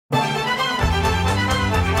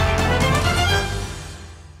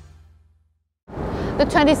The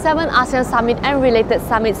 27th ASEAN Summit and related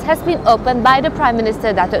summits has been opened by the Prime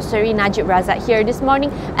Minister Datuk Seri Najib Razak here this morning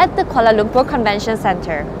at the Kuala Lumpur Convention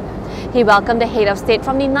Centre. He welcomed the head of state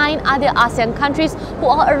from the 9 other ASEAN countries who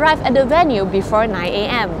all arrived at the venue before 9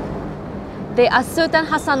 a.m. They are Sultan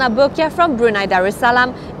Hassanal Bolkiah from Brunei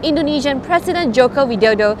Darussalam, Indonesian President Joko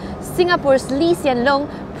Widodo, Singapore's Lee Hsien Loong,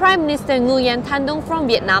 Prime Minister Nguyen Thanh Dung from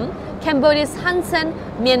Vietnam, Cambodia's Hun Sen,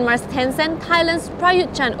 Myanmar's Thein Sein, Thailand's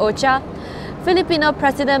Prayut Chan-o-cha, Filipino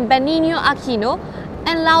President Benigno Aquino,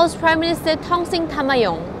 and Laos Prime Minister Thongsin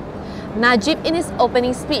Thamayong. Najib in his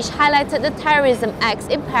opening speech highlighted the terrorism acts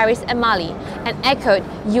in Paris and Mali and echoed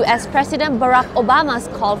US President Barack Obama's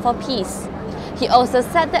call for peace. He also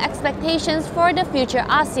set the expectations for the future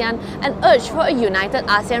ASEAN and urged for a united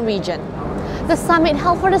ASEAN region. The summit,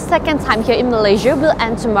 held for the second time here in Malaysia, will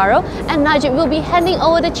end tomorrow, and Najib will be handing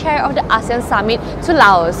over the chair of the ASEAN Summit to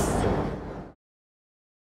Laos.